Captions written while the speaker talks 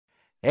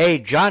Hey,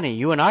 Johnny,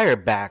 you and I are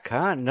back,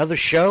 huh? Another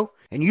show?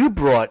 And you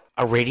brought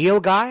a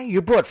radio guy?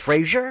 You brought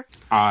Frasier?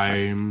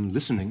 I'm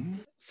listening.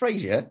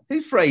 Frasier?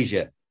 Who's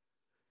Frasier?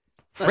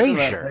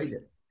 Frasier?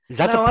 Is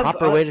that No, the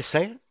proper way to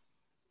say it?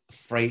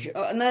 Frasier.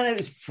 Oh, no, it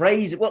was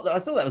Fraser. Well, I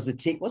thought that was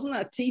wasn't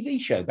that a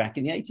TV show back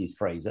in the 80s,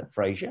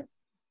 Frasier?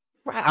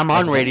 I'm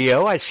on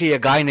radio. I see a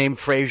guy named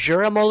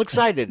Frasier. I'm all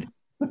excited.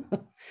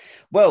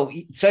 Well,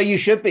 so you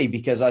should be,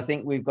 because I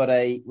think we've got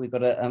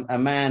a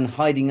man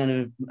hiding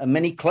under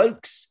many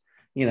cloaks.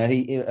 You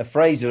know,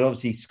 Fraser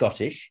obviously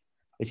Scottish,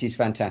 which is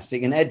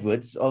fantastic, and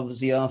Edwards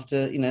obviously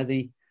after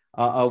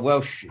our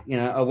Welsh,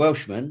 a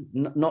Welshman.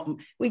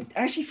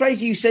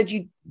 Fraser, you said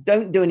you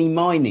don't do any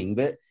mining,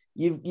 but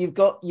you've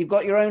got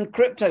your own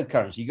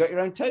cryptocurrency, you've got your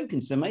own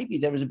tokens, so maybe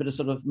there was a bit of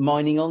sort of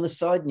mining on the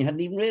side and you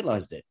hadn't even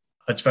realised it.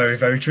 That's very,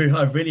 very true.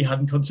 I really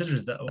hadn't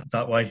considered it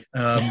that way.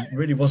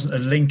 Really wasn't a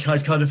link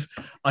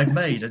I'd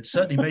made. I'd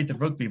certainly made the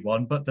rugby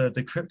one, but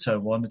the crypto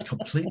one had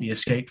completely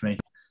escaped me.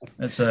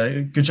 It's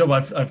a good job.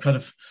 I've kind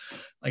of,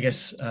 I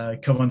guess,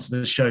 come onto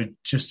the show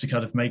just to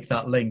kind of make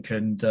that link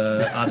and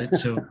add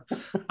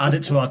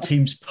it to our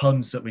team's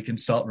puns that we can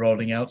start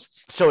rolling out.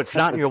 So it's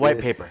not in your white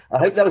paper. I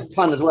hope that was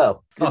pun as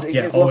well. Oh,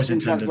 yeah, always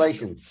intended.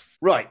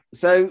 Right.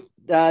 So,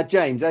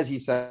 James, as you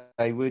say,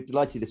 we're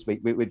delighted this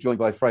week. We're joined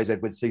by Fraser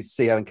Edwards, who's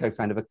CEO and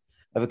co-founder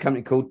of a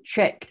company called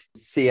Cheqd,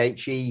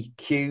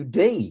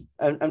 CHEQD.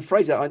 And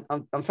Fraser,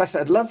 I'm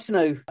fascinated. I'd love to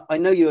know. I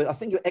know I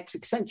think you're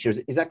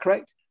ex-Accenture. Is that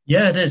correct?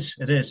 Yeah, it is.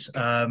 It is.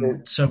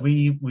 So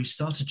we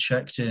started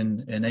Cheqd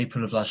in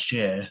April of last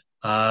year.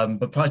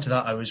 But prior to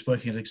that, I was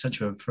working at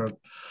Accenture for, I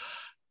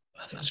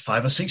think it was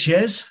 5 or 6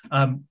 years.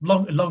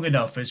 Long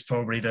enough is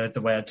probably the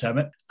way I'd term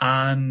it.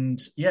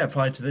 And yeah,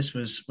 prior to this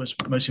was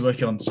mostly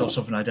working on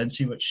self-sovereign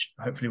identity, which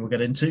hopefully we'll get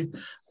into,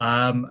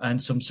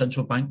 and some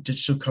central bank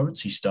digital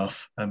currency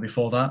stuff. And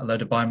before that, a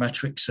load of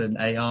biometrics and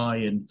AI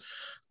and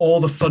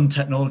all the fun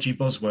technology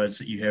buzzwords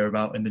that you hear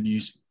about in the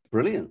news.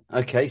 Brilliant.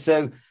 Okay,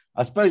 so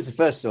I suppose the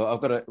first thought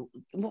I've got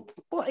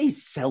what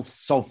is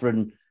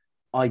self-sovereign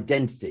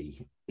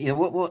identity? You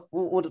know,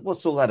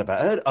 what's all that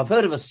about? I've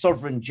heard of a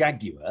sovereign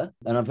jaguar,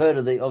 and I've heard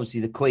of obviously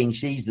the Queen.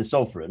 She's the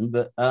sovereign,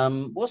 but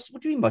what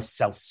do you mean by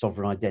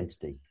self-sovereign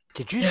identity?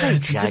 Did you say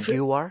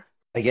jaguar?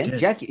 Again,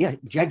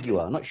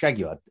 Jaguar, not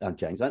Shaguar,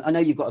 James. I know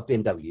you've got a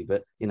BMW,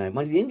 but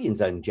mind you, the Indians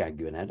own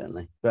Jaguar now, don't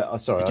they? But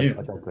sorry,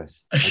 I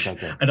digress.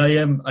 And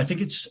I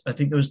think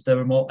there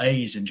were more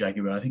A's in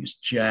Jaguar. I think it's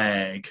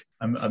Jag.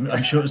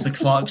 I'm sure it was the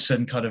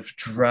Clarkson kind of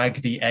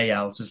drag the A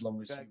out as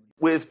long as.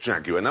 With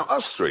Jaguar. Now,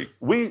 us three,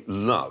 we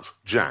love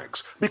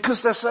Jags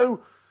because they're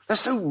so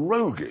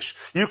roguish.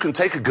 You can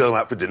take a girl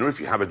out for dinner if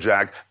you have a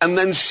Jag, and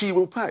then she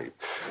will pay.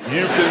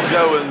 You can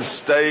go and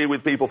stay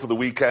with people for the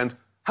weekend.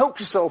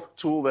 Help yourself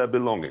to all their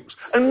belongings.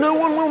 And no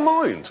one will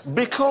mind,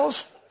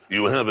 because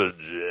you have a...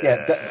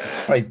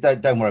 Yeah,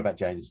 don't worry about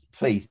James.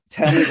 Please,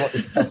 tell me what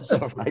is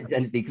self-sovereign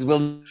identity, because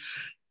we'll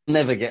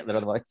never get there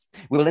otherwise.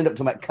 We'll end up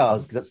talking about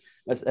cars, because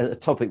that's a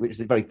topic which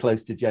is very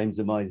close to James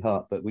and my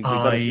heart. But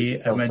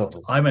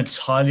I'm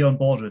entirely on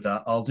board with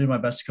that. I'll do my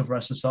best to cover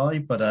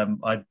SSI, but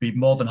I'd be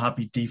more than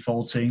happy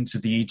defaulting to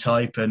the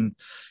E-Type and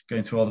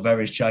going through all the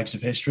various Jags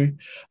of history.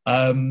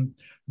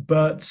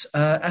 But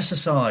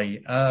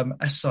SSI,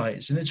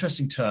 it's an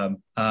interesting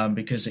term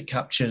because it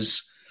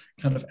captures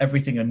kind of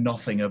everything and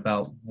nothing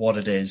about what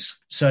it is.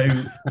 So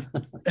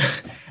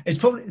it's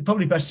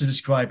probably best to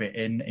describe it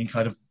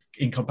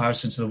in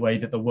comparison to the way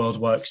that the world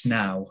works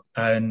now.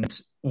 And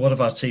one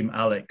of our team,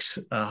 Alex,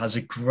 has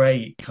a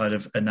great kind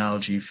of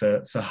analogy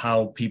for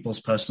how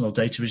people's personal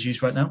data is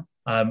used right now.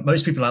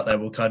 Most people out there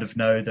will kind of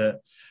know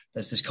that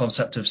there's this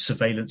concept of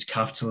surveillance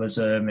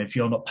capitalism. If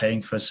you're not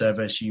paying for a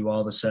service, you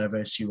are the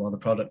service, you are the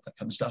product, that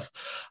kind of stuff.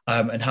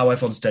 And how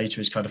everyone's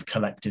data is kind of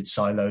collected,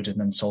 siloed, and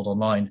then sold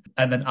online.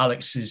 And then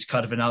Alex's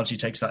kind of analogy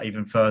takes that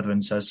even further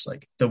and says,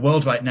 like, the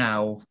world right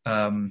now,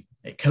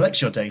 it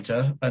collects your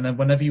data, and then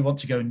whenever you want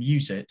to go and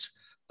use it,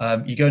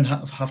 you go and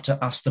have to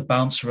ask the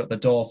bouncer at the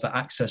door for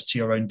access to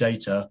your own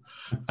data.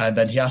 And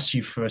then he asks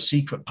you for a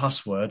secret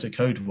password, a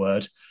code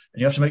word, and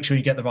you have to make sure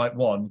you get the right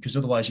one, because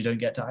otherwise you don't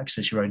get to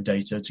access your own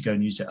data to go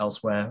and use it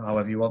elsewhere,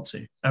 however you want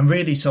to. And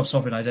really,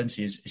 self-sovereign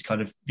identity is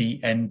kind of the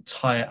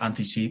entire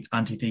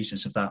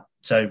antithesis of that.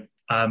 So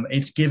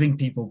it's giving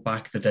people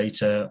back the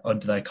data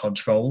under their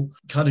control,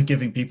 kind of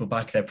giving people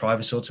back their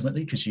privacy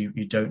ultimately, because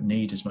you don't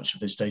need as much of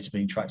this data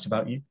being tracked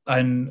about you.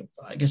 And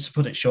I guess to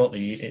put it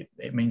shortly,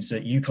 it means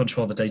that you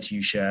control the data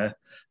you share.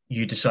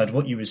 You decide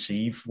what you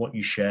receive, what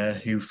you share,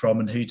 who from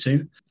and who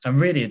to.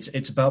 And really,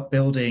 it's about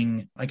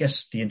building, I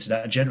guess, the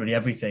internet and generally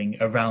everything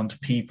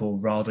around people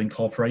rather than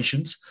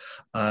corporations,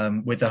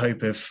 with the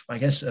hope of, I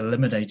guess,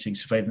 eliminating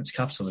surveillance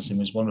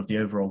capitalism is one of the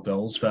overall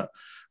goals. But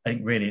I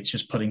think really it's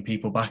just putting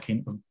people back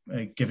in,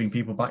 giving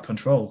people back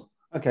control.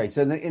 Okay,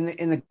 so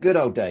in the good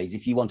old days,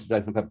 if you wanted to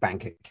open up a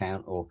bank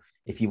account or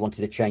if you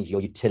wanted to change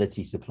your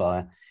utility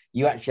supplier,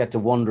 you actually had to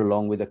wander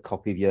along with a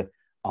copy of your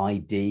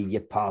ID,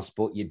 your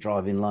passport, your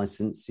driving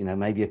license,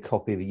 maybe a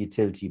copy of a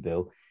utility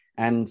bill.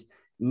 And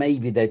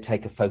maybe they'd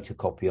take a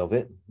photocopy of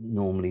it.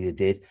 Normally they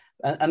did.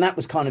 And that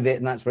was kind of it.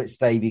 And that's where it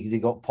stayed, because it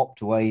got popped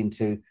away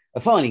into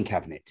a filing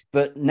cabinet.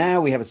 But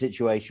now we have a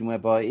situation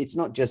whereby it's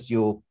not just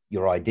your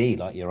ID,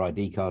 like your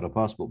ID card or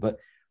passport, but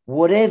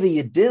whatever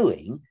you're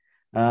doing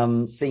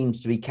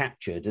seems to be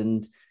captured.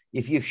 And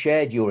if you've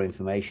shared your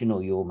information,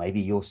 or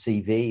maybe your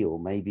CV, or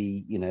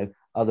maybe,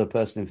 other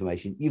personal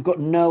information, you've got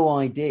no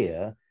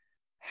idea,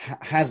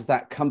 has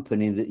that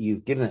company that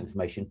you've given that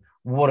information,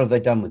 what have they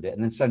done with it?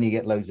 And then suddenly you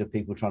get loads of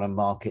people trying to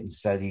market and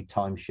sell you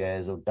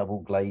timeshares or double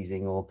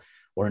glazing or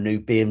a new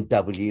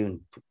BMW. And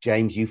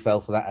James, you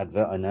fell for that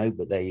advert, I know,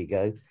 but there you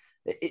go.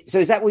 So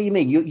is that what you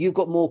mean? You've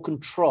got more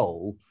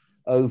control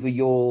over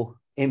your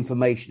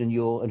information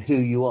and who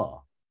you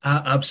are?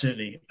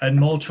 Absolutely. And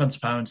more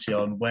transparency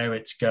on where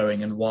it's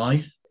going and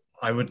why.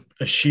 I would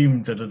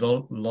assume that a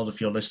lot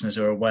of your listeners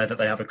are aware that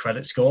they have a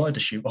credit score. I'd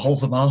assume all of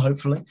them are,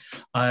 hopefully.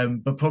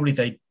 But probably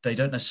they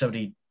don't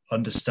necessarily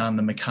understand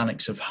the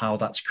mechanics of how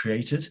that's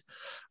created.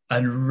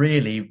 And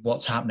really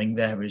what's happening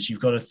there is you've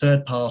got a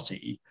third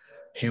party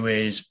who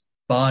is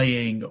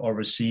buying or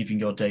receiving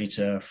your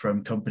data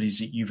from companies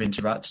that you've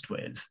interacted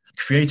with,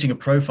 creating a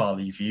profile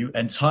of you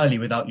entirely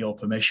without your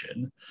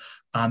permission.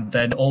 And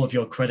then all of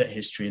your credit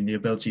history and the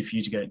ability for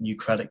you to get a new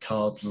credit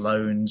card,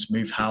 loans,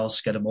 move house,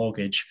 get a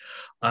mortgage,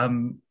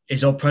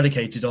 is all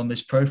predicated on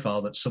this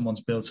profile that someone's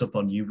built up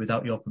on you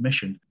without your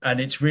permission. And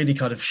it's really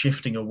kind of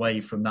shifting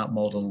away from that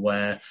model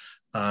where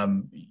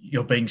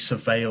you're being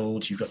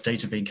surveilled, you've got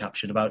data being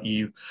captured about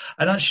you.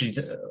 And actually,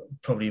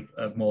 probably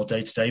a more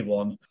day-to-day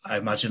one, I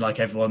imagine, like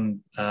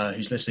everyone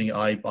who's listening,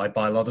 I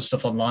buy a lot of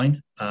stuff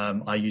online.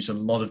 I use a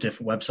lot of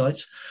different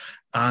websites.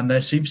 And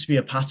there seems to be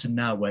a pattern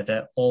now where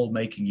they're all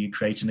making you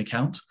create an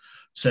account.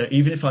 So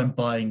even if I'm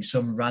buying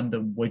some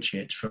random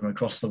widget from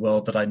across the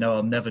world that I know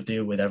I'll never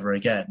deal with ever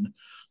again,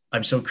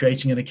 I'm still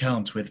creating an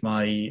account with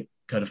my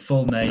kind of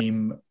full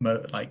name,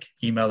 like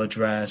email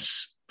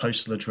address,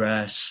 postal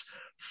address,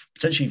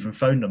 potentially even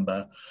phone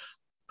number,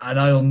 and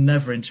I'll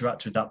never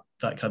interact with that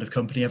kind of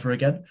company ever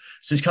again.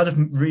 So it's kind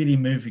of really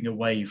moving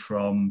away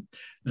from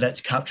let's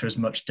capture as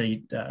much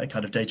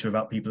data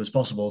about people as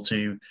possible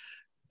to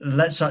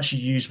let's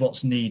actually use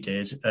what's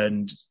needed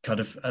and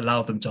kind of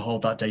allow them to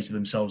hold that data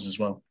themselves as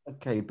well.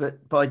 Okay,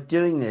 but by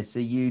doing this,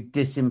 are you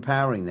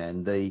disempowering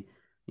then the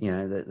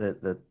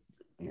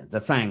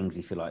fangs,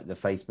 if you like, the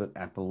Facebook,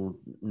 Apple,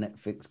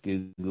 Netflix,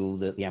 Google,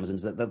 the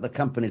Amazons, the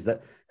companies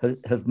that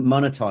have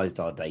monetized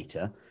our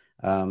data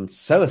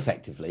so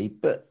effectively,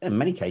 but in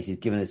many cases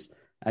given us,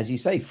 as you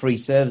say, free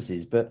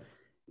services, but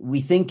we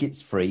think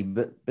it's free,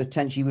 but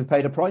potentially we've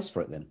paid a price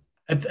for it then.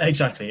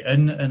 Exactly.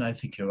 And I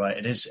think you're right.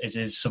 It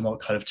is somewhat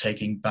kind of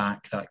taking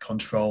back that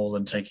control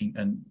and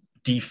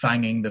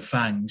defanging the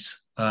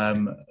fangs, as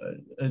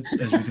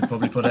we could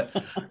probably put it.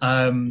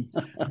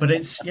 But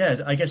it's,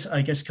 I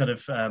guess kind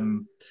of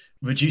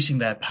reducing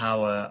their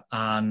power.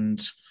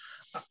 And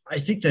I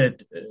think that,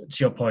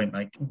 to your point,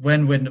 like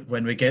when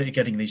we're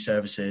getting these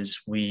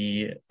services,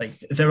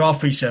 there are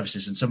free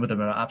services and some of them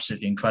are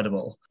absolutely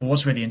incredible. But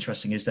what's really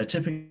interesting is they're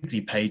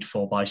typically paid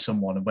for by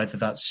someone, and whether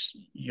that's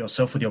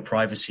yourself with your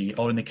privacy,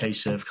 or in the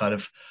case of kind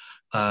of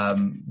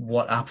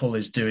what Apple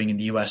is doing in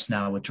the US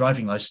now with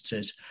driving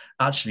licenses,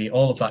 actually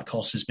all of that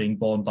cost is being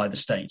borne by the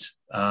state.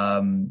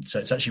 So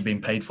it's actually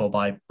being paid for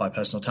by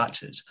personal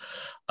taxes.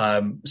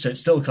 So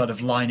it's still kind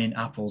of lining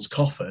Apple's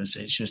coffers.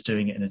 It's just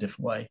doing it in a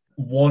different way.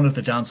 One of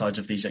the downsides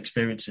of these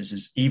experiences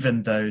is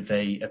even though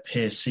they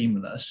appear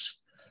seamless,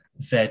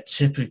 they're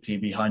typically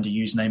behind a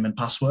username and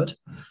password.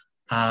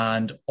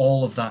 And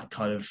all of that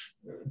kind of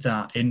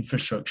that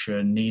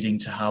infrastructure needing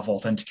to have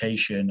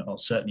authentication, or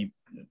certainly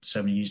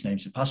so many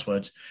usernames and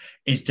passwords,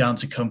 is down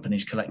to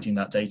companies collecting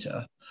that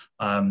data.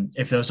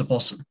 If there's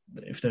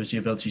the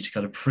ability to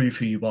kind of prove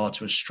who you are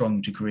to a strong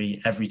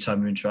degree every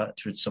time you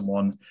interact with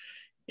someone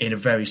in a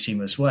very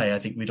seamless way, I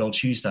think we'd all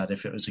choose that.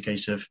 If it was a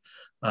case of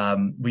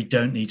we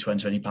don't need to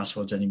enter any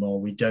passwords anymore,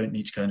 we don't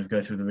need to kind of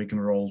go through the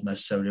rigmarole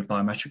necessarily of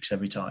biometrics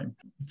every time.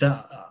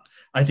 That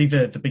I think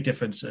the big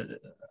difference.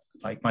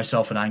 Like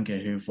myself and Anka,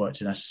 who've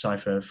worked in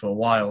SSI for a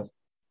while,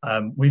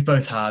 we've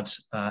both had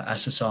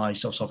SSI,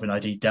 self-sovereign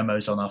ID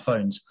demos on our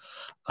phones,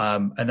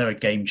 and they're a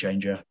game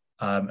changer.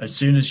 As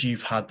soon as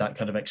you've had that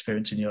kind of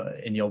experience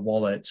in your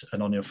wallet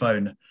and on your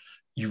phone,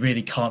 you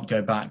really can't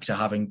go back to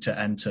having to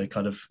enter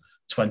kind of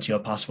 20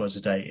 odd passwords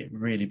a day. It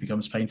really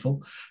becomes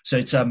painful. So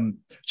it's to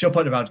your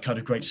point about kind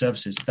of great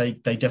services, they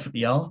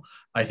definitely are.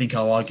 I think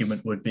our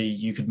argument would be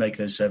you could make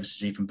those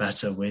services even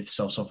better with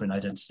self-sovereign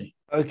identity.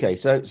 Okay,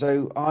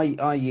 so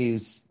I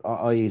use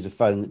a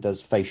phone that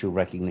does facial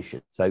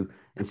recognition. So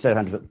instead of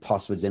having to put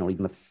passwords in or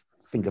even a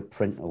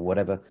fingerprint or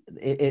whatever,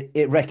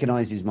 it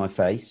recognizes my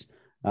face.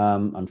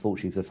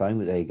 Unfortunately for the phone,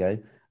 but there you go.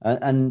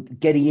 And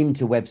getting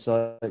into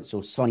websites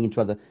or signing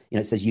into other,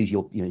 it says use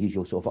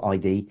your sort of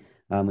ID.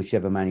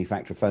 Whichever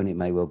manufacturer phone it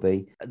may well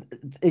be.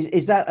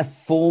 Is that a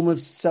form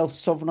of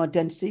self-sovereign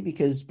identity?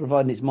 Because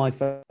providing it's my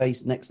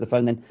face next to the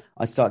phone, then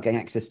I start getting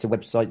access to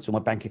websites or my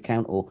bank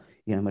account or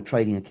my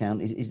trading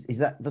account. Is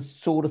that the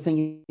sort of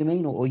thing you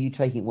mean, or are you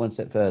taking it one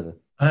step further?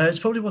 It's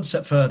probably one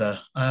step further,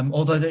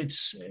 although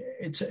it's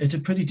a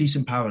pretty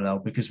decent parallel,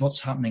 because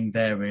what's happening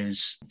there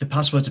is the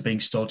passwords are being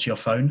stored to your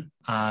phone,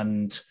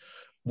 and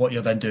what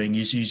you're then doing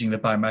is using the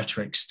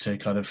biometrics to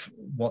kind of,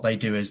 what they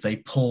do is they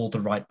pull the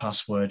right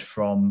password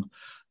from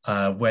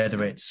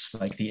whether it's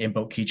like the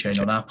inbuilt keychain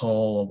on Apple,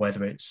 or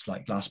whether it's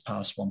like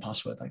LastPass,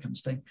 1Password, that kind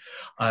of thing,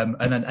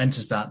 and then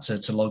enters that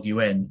to log you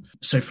in.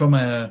 So from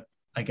an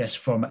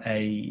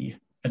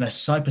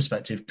SSI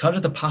perspective, kind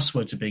of the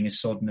passwords are being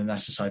stored in an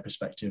SSI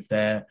perspective.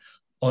 They're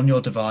on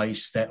your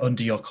device, they're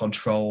under your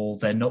control,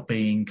 they're not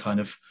being kind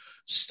of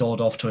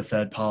stored off to a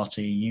third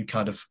party. You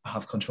kind of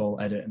have control,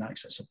 edit, and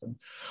access of them.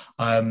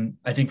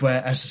 I think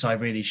where SSI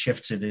really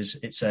shifted is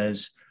it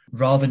says,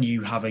 rather than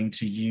you having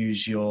to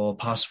use your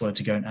password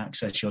to go and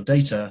access your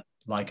data,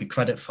 like a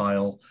credit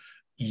file,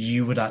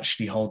 you would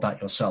actually hold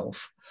that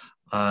yourself.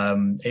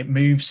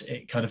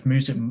 It kind of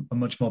moves it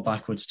much more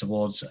backwards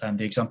towards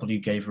the example you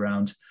gave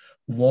around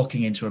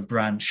walking into a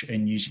branch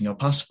and using your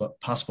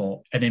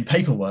passport. And in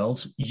paper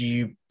world,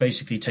 you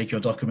basically take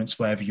your documents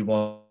wherever you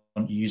want,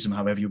 you use them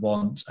however you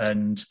want.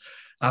 And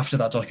after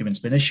that document's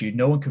been issued,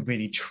 no one can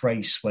really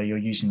trace where you're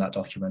using that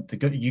document.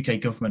 The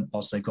UK government,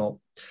 whilst they've got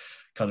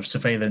kind of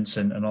surveillance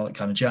and all that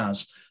kind of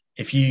jazz,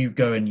 if you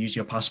go and use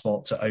your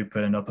passport to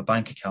open up a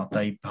bank account,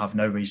 they have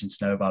no reason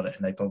to know about it,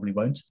 and they probably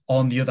won't.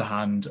 On the other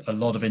hand, a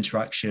lot of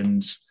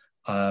interactions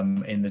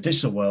in the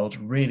digital world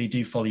really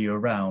do follow you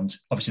around.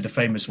 Obviously, the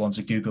famous ones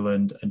are Google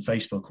and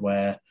Facebook,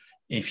 where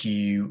if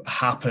you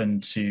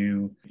happen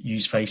to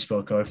use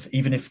Facebook, or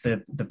even if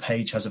the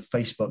page has a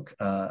Facebook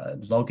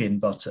login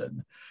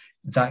button,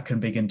 that can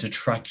begin to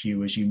track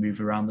you as you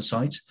move around the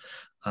site.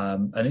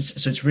 And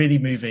it's really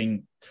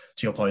moving,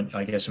 to your point,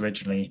 I guess,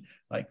 originally,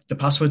 like the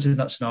passwords in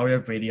that scenario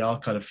really are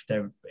kind of,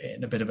 they're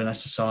in a bit of an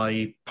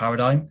SSI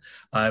paradigm,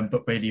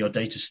 but really your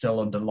data's still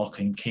under lock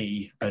and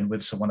key and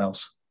with someone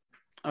else.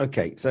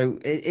 Okay, so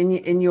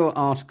in your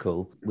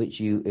article,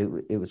 which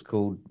it was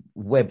called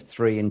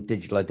Web3 and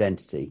Digital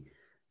Identity.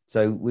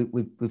 So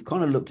we've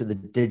kind of looked at the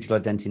digital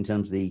identity in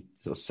terms of the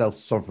sort of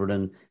self-sovereign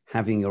and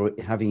having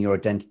your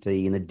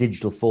identity in a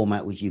digital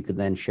format, which you could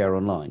then share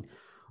online.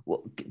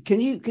 Well,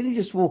 can you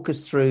just walk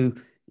us through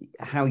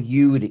how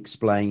you would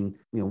explain,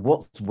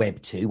 what's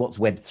Web 2, what's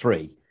Web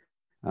 3?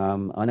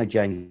 I know,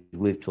 James,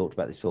 we've talked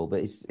about this before,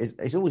 but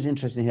it's always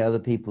interesting to hear other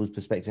people's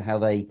perspective.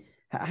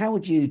 How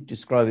would you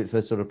describe it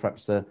for sort of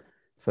perhaps for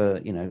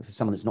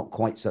someone that's not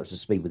quite such to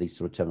speed with these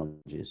sort of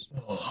terminologies?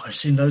 Oh, I've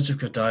seen loads of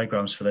good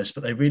diagrams for this,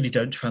 but they really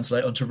don't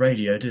translate onto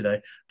radio, do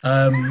they?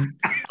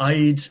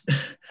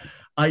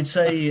 I'd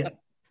say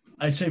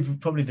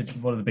probably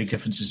one of the big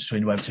differences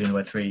between Web 2 and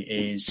Web 3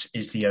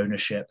 is the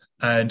ownership.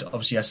 And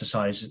obviously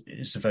SSI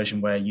is the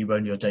version where you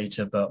own your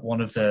data, but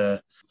one of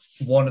the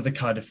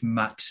kind of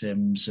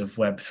maxims of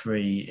Web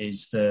 3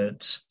 is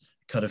that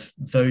kind of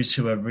those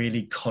who are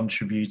really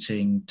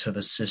contributing to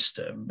the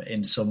system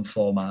in some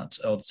format,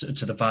 or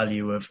to the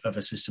value of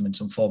a system in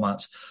some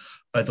format,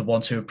 are the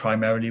ones who are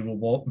primarily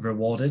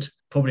rewarded.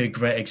 Probably a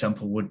great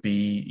example would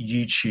be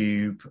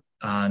YouTube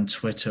and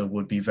Twitter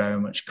would be very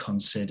much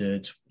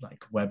considered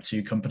like Web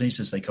 2 companies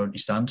as they currently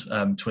stand.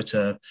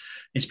 Twitter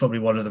is probably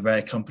one of the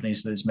rare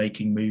companies that is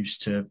making moves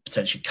to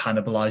potentially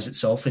cannibalize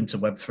itself into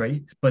Web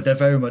 3. But they're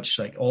very much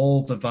like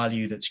all the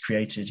value that's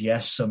created.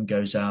 Yes, some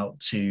goes out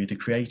to the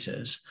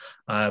creators,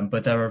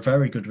 but there are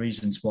very good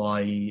reasons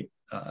why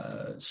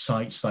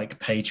sites like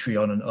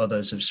Patreon and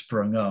others have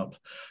sprung up,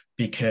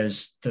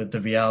 because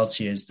the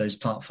reality is those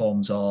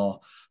platforms are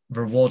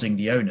rewarding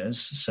the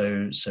owners,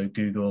 so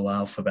Google,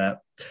 Alphabet,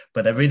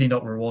 but they're really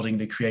not rewarding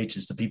the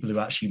creators, the people who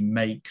actually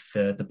make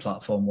the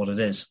platform what it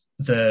is.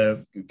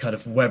 The kind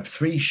of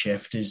Web3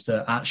 shift is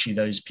that actually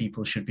those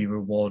people should be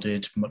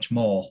rewarded much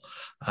more,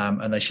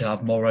 and they should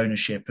have more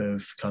ownership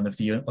of kind of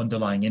the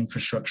underlying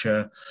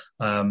infrastructure.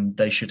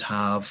 They should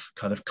have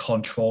kind of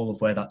control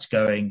of where that's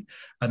going,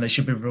 and they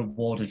should be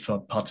rewarded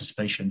for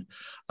participation.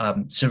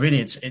 So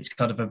really it's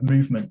kind of a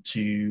movement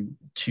to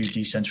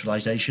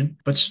decentralization.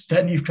 But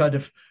then you've kind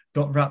of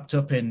got wrapped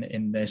up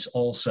in this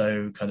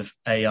also kind of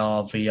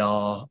AR,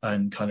 VR,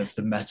 and kind of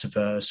the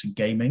metaverse and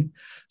gaming.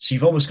 So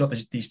you've almost got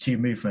these two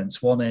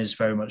movements. One is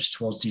very much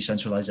towards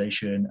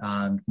decentralization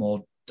and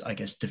more, I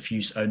guess,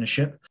 diffuse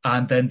ownership.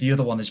 And then the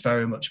other one is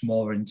very much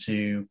more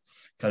into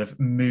kind of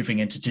moving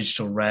into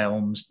digital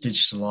realms,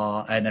 digital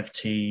art,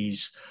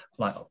 NFTs,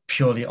 like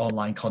purely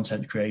online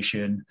content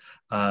creation,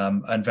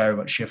 and very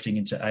much shifting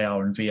into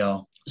AR and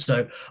VR.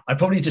 So I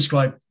probably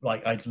describe,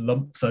 like, I'd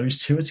lump those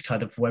two as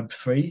kind of Web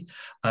 3,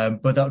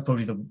 but that would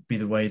probably be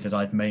the way that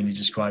I'd mainly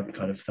describe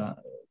kind of that,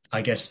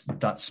 I guess,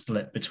 that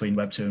split between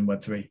Web 2 and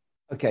Web 3.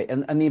 Okay,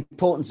 and the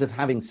importance of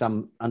having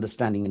some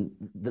understanding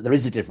that there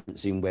is a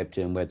difference in Web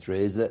 2 and Web 3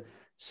 is that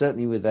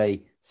certainly with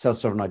a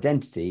self-sovereign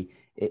identity,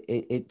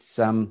 it's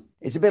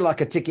a bit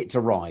like a ticket to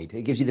ride.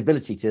 It gives you the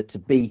ability to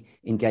be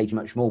engaged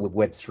much more with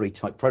Web 3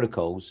 type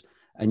protocols,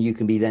 and you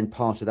can be then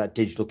part of that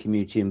digital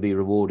community and be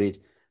rewarded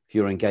for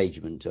your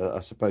engagement.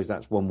 I suppose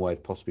that's one way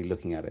of possibly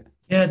looking at it.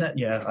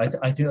 Yeah, I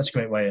think that's a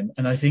great way.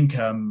 And I think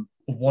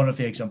one of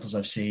the examples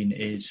I've seen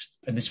is,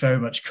 and this very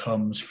much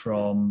comes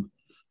from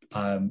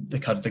the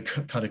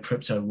kind of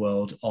crypto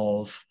world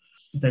of,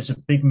 there's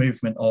a big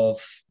movement of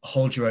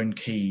hold your own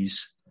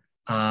keys.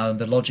 And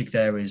the logic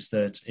there is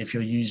that if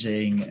you're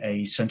using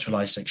a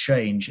centralized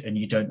exchange and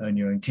you don't own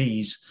your own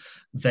keys,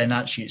 then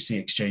actually it's the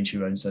exchange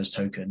who owns those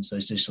tokens,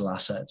 those digital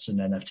assets and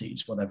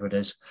NFTs, whatever it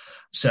is.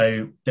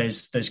 So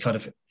there's kind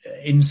of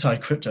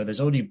inside crypto,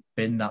 there's already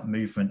been that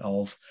movement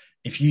of,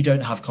 if you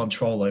don't have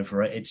control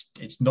over it,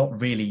 it's not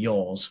really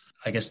yours.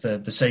 I guess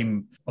the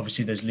same,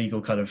 obviously there's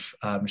legal kind of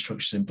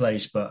structures in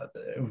place, but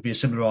it would be a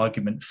similar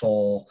argument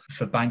for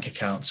bank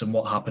accounts and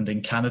what happened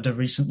in Canada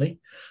recently,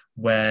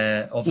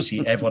 where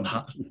obviously everyone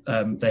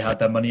they had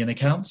their money in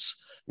accounts.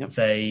 Yep.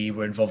 They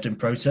were involved in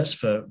protests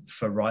for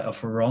right or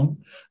for wrong,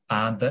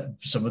 and that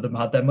some of them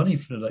had their money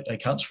for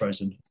accounts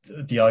frozen.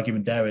 The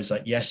argument there is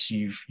like, yes,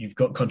 you've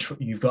got control,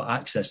 you've got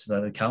access to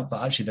that account,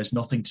 but actually there's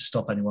nothing to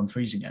stop anyone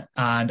freezing it.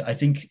 And I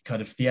think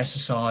kind of the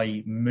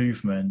SSI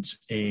movement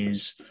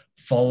is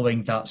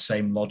following that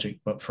same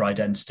logic, but for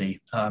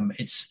identity.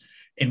 It's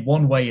in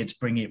one way, it's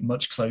bringing it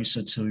much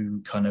closer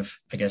to kind of,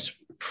 I guess,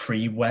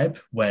 pre-web,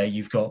 where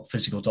you've got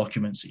physical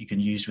documents that you can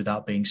use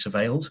without being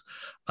surveilled,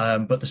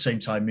 but at the same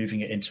time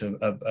moving it into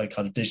a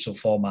kind of digital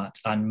format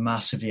and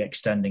massively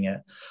extending it.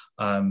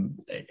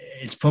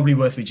 It's probably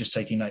worth me just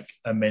taking like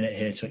a minute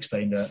here to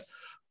explain that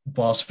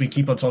whilst we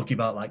keep on talking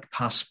about like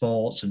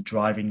passports and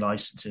driving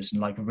licenses and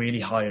like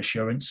really high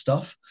assurance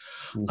stuff,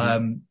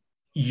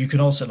 you can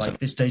also, like,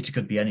 this data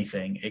could be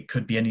anything. It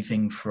could be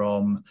anything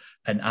from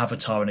an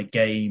avatar in a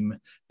game.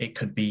 It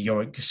could be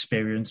your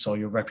experience or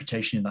your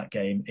reputation in that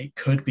game. It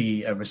could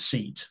be a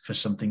receipt for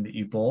something that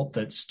you bought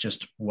that's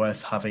just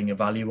worth having a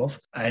value of.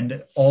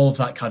 And all of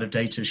that kind of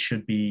data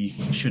should be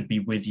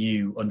with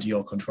you, under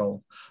your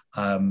control.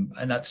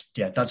 And that's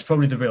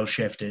probably the real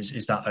shift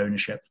is that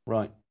ownership.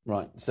 Right.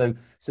 So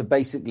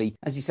basically,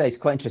 as you say, it's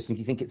quite interesting if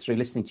you think it through.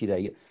 Listening to you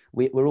there,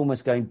 we're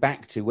almost going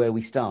back to where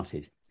we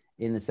started,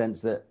 in the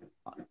sense that,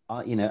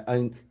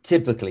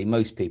 typically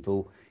most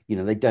people,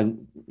 they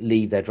don't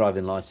leave their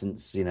driving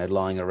license,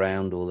 lying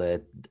around, or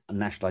their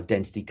national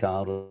identity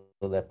card or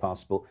their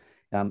passport.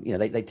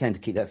 They tend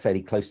to keep that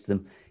fairly close to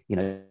them.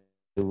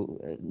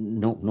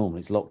 Normally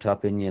it's locked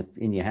up in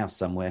your house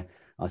somewhere,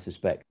 I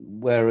suspect.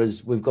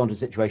 Whereas we've gone to a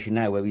situation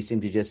now where we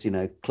seem to just,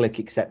 click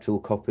accept all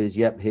copies.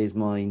 Yep, here's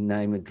my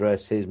name,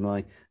 address, here's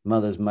my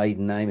mother's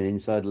maiden name and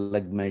inside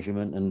leg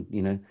measurement,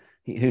 and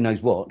who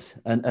knows what.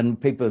 And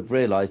people have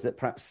realised that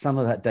perhaps some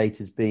of that data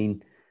has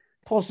been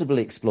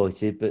possibly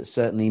exploited, but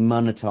certainly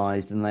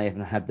monetized, and they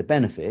haven't had the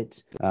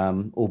benefit,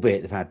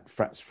 albeit they've had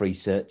perhaps free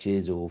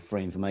searches or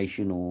free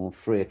information or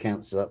free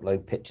accounts to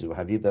upload pictures or what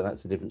have you, but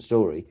that's a different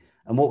story.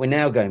 And what we're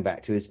now going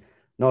back to is,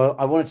 no,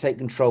 I want to take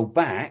control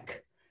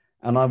back,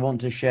 and I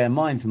want to share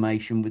my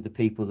information with the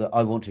people that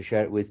I want to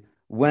share it with,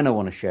 when I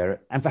want to share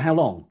it, and for how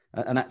long.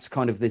 And that's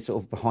kind of this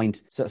sort of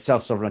behind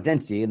self-sovereign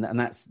identity, and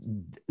that's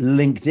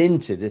linked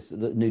into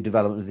the new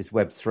development of this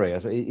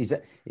Web3. Is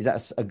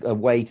that a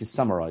way to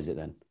summarise it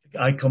then?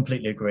 I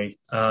completely agree.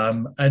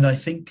 And I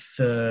think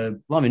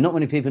not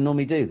many people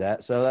normally do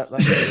that, so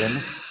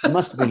that's I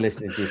must have been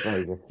listening to you,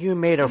 probably. You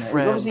made a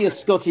friend. Obviously, a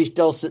Scottish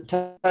dulcet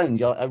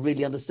tones. I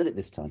really understood it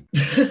this time.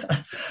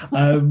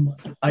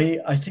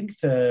 I think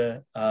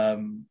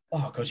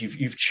oh God,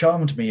 you've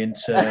charmed me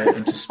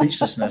into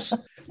speechlessness.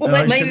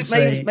 Well,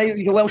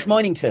 maybe your Welsh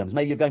mining terms.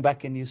 Maybe you're going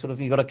back and you've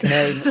got a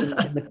canary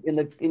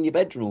in your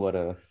bedroom or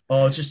whatever.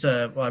 Oh, just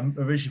I'm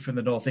originally from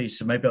the northeast,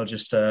 so maybe I'll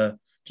just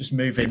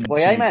move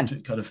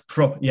into kind of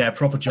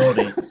proper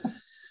Geordie.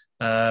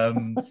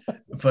 Go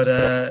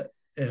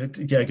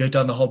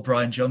down the whole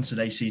Brian Johnson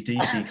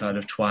AC/DC kind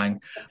of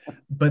twang.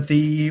 But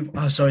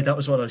that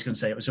was what I was going to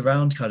say. It was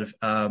around kind of,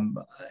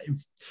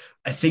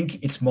 I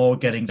think it's more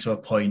getting to a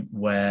point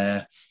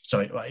where,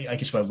 I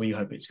guess where we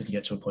hope it's going to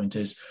get to a point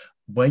is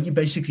where you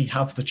basically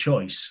have the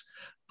choice.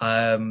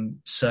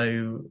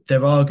 So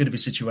there are going to be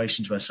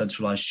situations where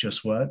centralized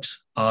just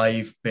works.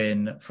 I've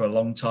been for a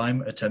long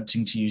time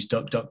attempting to use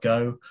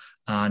DuckDuckGo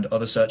and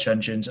other search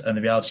engines, and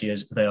the reality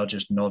is they are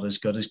just not as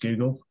good as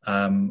Google.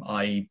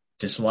 I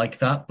dislike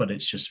that, but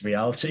it's just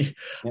reality.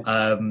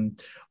 Yeah.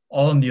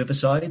 On the other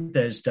side,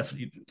 there's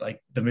definitely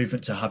like the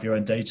movement to have your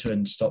own data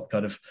and stop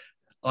kind of,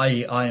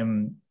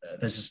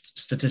 there's a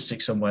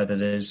statistic somewhere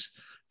that is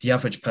the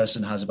average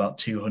person has about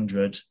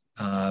 200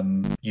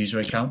 user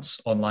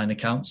accounts, online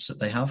accounts that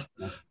they have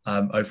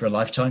over a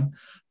lifetime.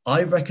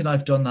 I reckon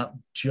I've done that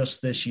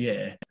just this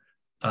year,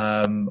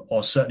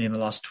 or certainly in the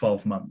last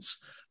 12 months.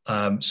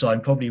 So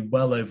I'm probably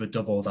well over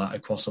double that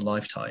across a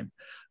lifetime.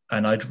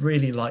 And I'd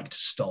really like to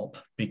stop,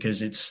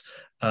 because it's,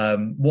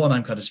 one,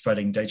 I'm kind of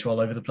spreading data all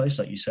over the place,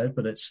 like you said,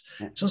 but it's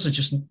also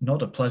just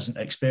not a pleasant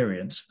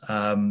experience.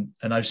 And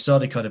I've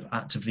started kind of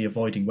actively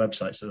avoiding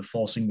websites that are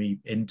forcing me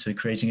into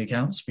creating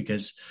accounts,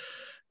 because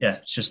yeah,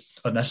 it's just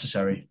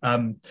unnecessary.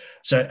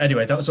 So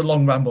anyway, that was a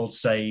long ramble to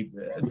say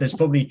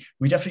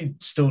we definitely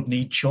still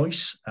need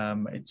choice.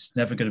 It's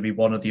never going to be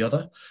one or the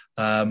other.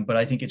 But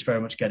I think it's very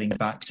much getting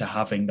back to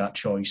having that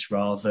choice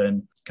rather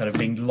than kind of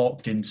being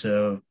locked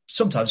into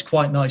sometimes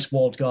quite nice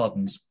walled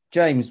gardens.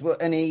 James,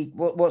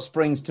 what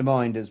springs to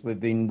mind as we've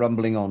been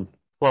rumbling on?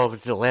 Well,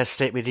 with the last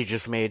statement he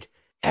just made,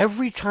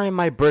 every time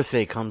my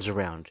birthday comes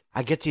around,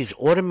 I get these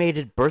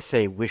automated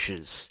birthday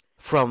wishes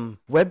from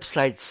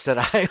websites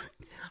that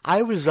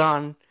I was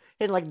on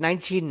in like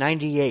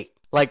 1998.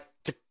 Like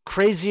the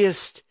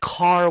craziest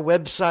car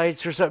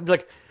websites or something.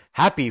 Like,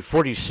 happy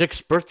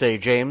 46th birthday,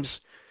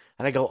 James.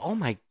 And I go, oh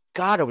my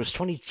God, I was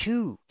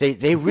 22.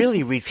 They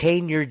really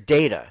retain your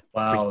data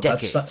for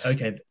decades.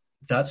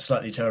 That's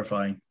slightly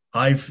terrifying.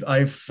 I've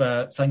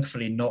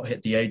thankfully not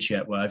hit the age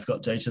yet where I've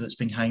got data that's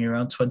been hanging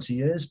around 20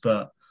 years,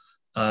 but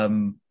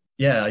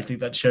yeah, I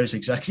think that shows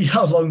exactly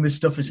how long this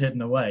stuff is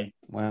hidden away.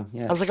 Wow,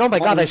 yeah. I was like, oh my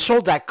God, I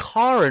sold that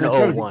car in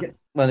 01.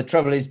 Well, the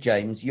trouble is,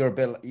 James, you're a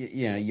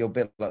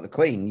bit like the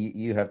Queen.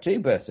 You have 2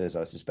 birthdays,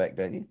 I suspect,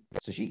 don't you?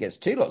 So she gets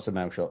 2 lots of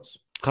mail shots.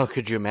 Oh,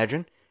 could you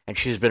imagine? And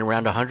she's been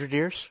around 100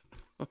 years?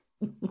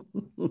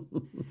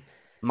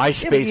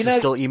 MySpace is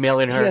still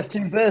emailing her. She has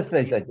 2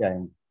 birthdays,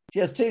 James. She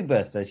has 2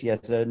 birthdays. She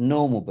has a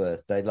normal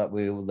birthday, like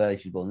we all know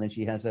she's born. And then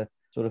she has a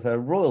sort of her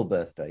royal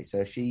birthday.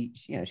 So she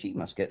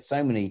must get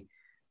so many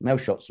mail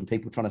shots from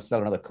people trying to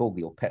sell another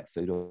corgi or pet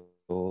food or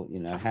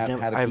how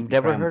to I've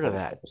never heard of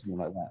that. Or something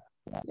like that.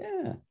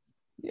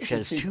 Yeah, she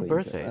has 2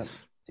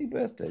 birthdays. 2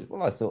 birthdays.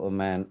 Well, I thought a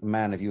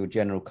man of your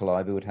general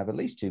caliber would have at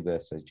least 2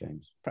 birthdays,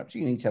 James. Perhaps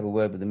you need to have a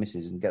word with the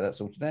missus and get that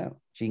sorted out.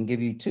 She can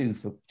give you 2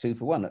 for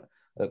 1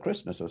 at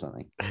Christmas or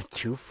something.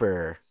 2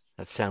 for...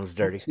 That sounds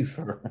dirty. 2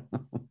 for...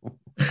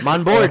 I'm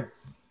on board.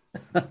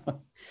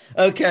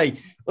 Okay.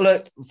 Well,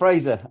 look,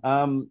 Fraser,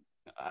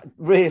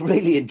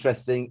 really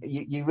interesting.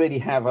 You really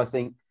have, I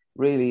think,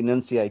 really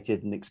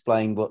enunciated and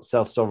explained what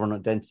self-sovereign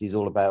identity is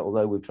all about,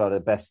 although we've tried our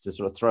best to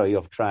sort of throw you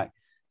off track.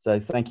 So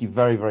thank you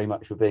very, very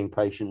much for being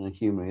patient and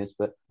humouring us.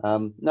 But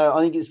no, I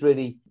think it's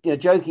really,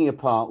 joking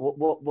apart,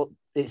 what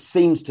it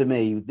seems to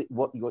me,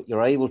 what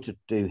you're able to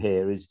do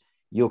here is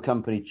your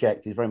company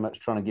Checked is very much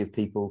trying to give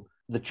people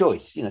the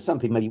choice. Some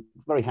people may be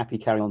very happy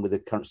carrying on with the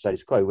current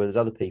status quo, where there's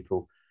other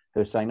people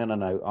who are saying,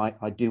 no,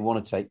 I do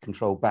want to take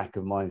control back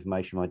of my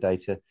information, my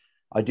data.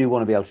 I do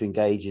want to be able to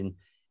engage in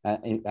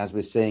as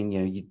we're seeing,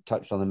 you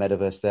touched on the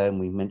metaverse there, and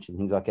we mentioned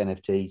things like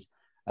NFTs,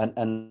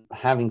 and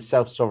having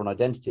self-sovereign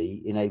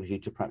identity enables you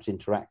to perhaps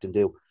interact and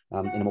deal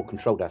in a more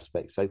controlled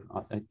aspect. So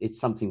it's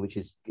something which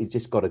it's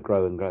just got to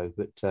grow and grow.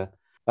 But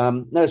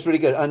no, it's really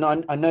good. And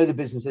I know the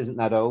business isn't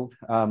that old.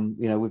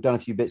 We've done a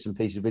few bits and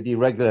pieces with you.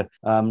 Regular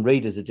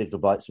readers of Digital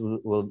Bytes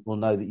will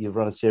know that you've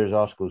run a series of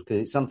articles,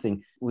 because it's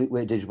something we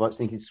at Digital Bytes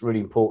think it's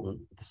really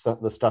important,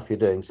 the stuff you're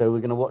doing. So we're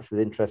going to watch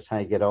with interest how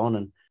you get on.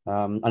 And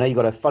I know you've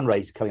got a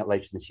fundraiser coming up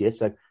later this year,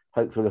 so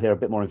hopefully we'll hear a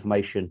bit more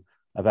information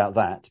about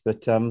that.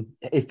 But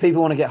if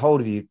people want to get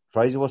hold of you,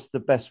 Fraser, what's the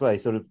best way?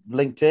 Sort of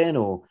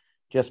LinkedIn, or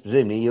just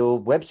presumably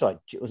your website?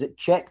 Was it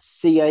Checked,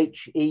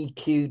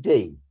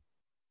 CHEQD?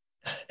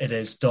 It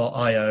is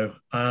 .io,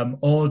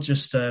 or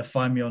just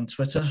find me on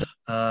Twitter.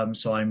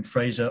 So I'm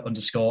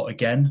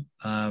Fraser_again.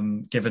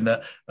 Given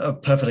that a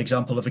perfect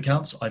example of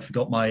accounts, I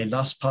forgot my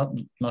last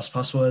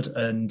password,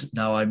 and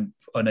now I'm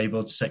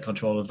unable to take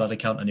control of that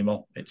account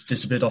anymore. It's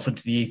disappeared off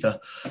into the ether.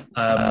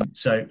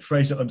 So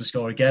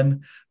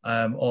Fraser_again,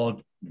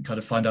 or kind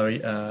of find our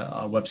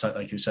website,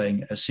 like you were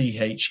saying,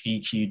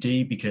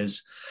 CHEQD,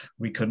 because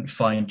we couldn't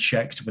find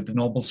Checked with the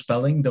normal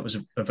spelling that was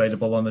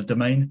available on the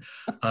domain.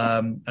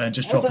 And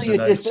just drop us a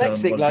note.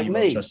 Dyslexic like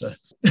me. I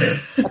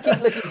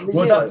keep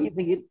looking at the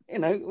thinking,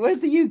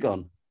 where's the U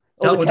gone?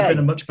 That would have been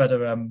a much better.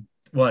 That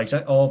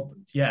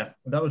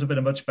would have been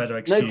a much better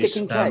excuse.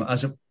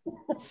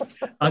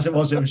 As it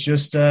was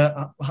just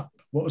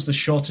what was the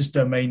shortest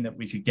domain that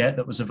we could get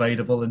that was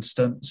available and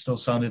still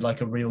sounded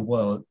like a real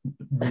word.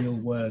 Real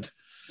word.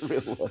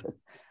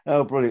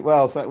 Oh, brilliant!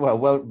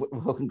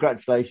 Well,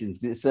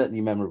 congratulations! It's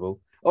certainly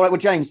memorable. All right, well,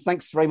 James,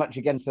 thanks very much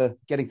again for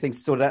getting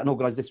things sorted out and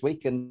organised this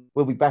week, and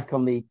we'll be back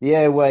on the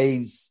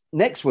airwaves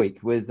next week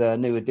with a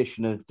new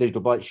edition of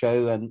Digital Bytes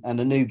Show and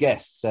a new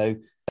guest. So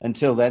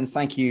until then,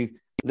 thank you,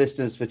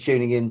 listeners, for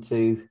tuning in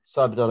to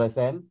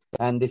Cyber.fm.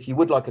 And if you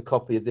would like a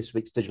copy of this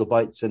week's Digital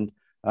Bytes and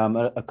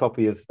a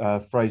copy of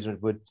Fraser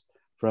Edwards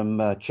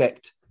from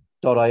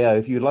Checked.io,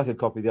 if you'd like a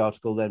copy of the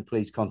article, then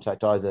please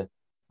contact either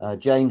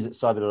James at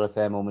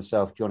Cyber.fm or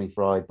myself, Johnny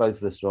Fry.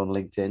 Both of us are on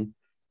LinkedIn,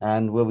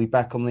 and we'll be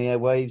back on the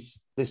airwaves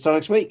this time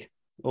next week.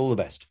 All the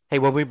best. Hey,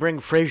 when we bring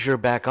Fraser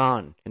back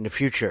on in the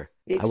future,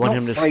 I want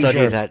him to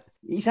study that.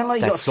 You sound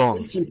like that you've got song.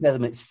 speech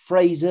impediments.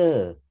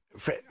 Fraser.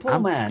 Poor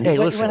man. Hey,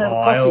 listen.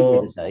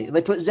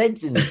 They put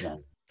Z's in his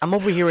name. I'm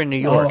over here in New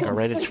York, all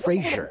right? It's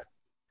Fraser.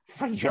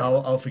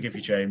 I'll forgive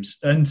you, James.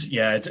 And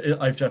yeah,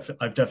 I've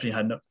definitely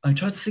had. I'm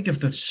trying to think of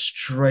the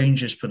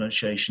strangest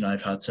pronunciation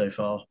I've had so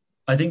far.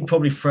 I think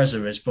probably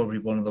Frezza is probably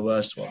one of the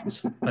worst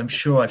ones. I'm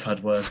sure I've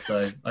had worse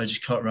though. I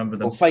just can't remember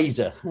them. Or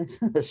Phaser,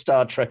 the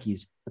Star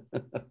Trekkies.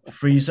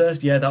 Freezer,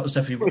 yeah, that was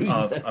definitely.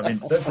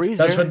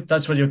 Freezer.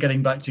 That's when you're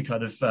getting back to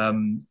kind of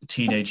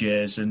teenage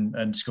years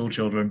and school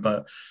children.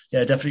 But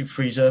yeah, definitely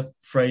Fraser.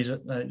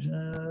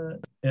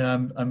 Yeah,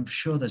 I'm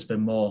sure there's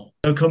been more.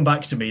 They'll come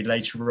back to me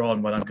later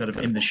on when I'm kind of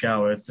in the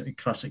shower.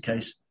 Classic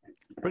case.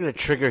 We're going to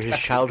trigger his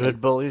childhood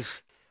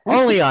bullies.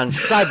 Only on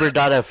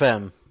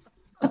Cyber.fm.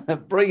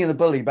 Bringing the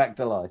bully back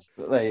to life.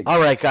 But there you go.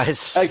 All right,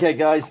 guys. Okay,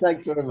 guys.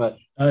 Thanks very much.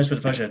 It's been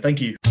a pleasure. Thank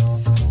you.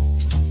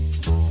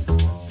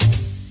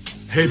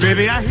 Hey,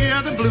 baby, I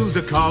hear the blues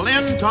are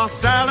calling. Tossed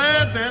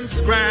salads and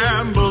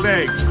scrambled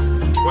eggs.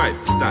 Quite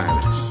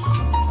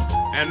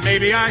stylish. And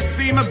maybe I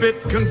seem a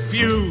bit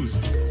confused.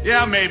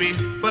 Yeah, maybe,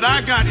 but I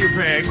got you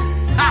pegged.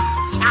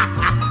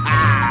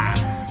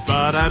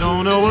 But I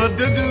don't know what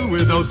to do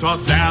with those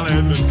tossed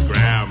salads and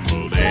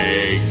scrambled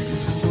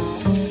eggs.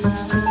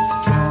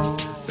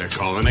 They're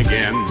calling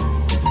again.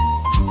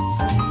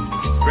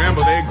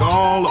 Scrambled eggs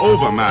all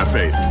over my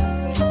face.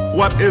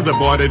 What is a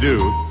boy to do?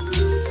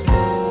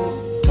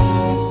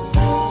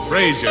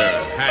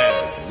 Frasier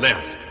has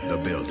left the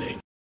building.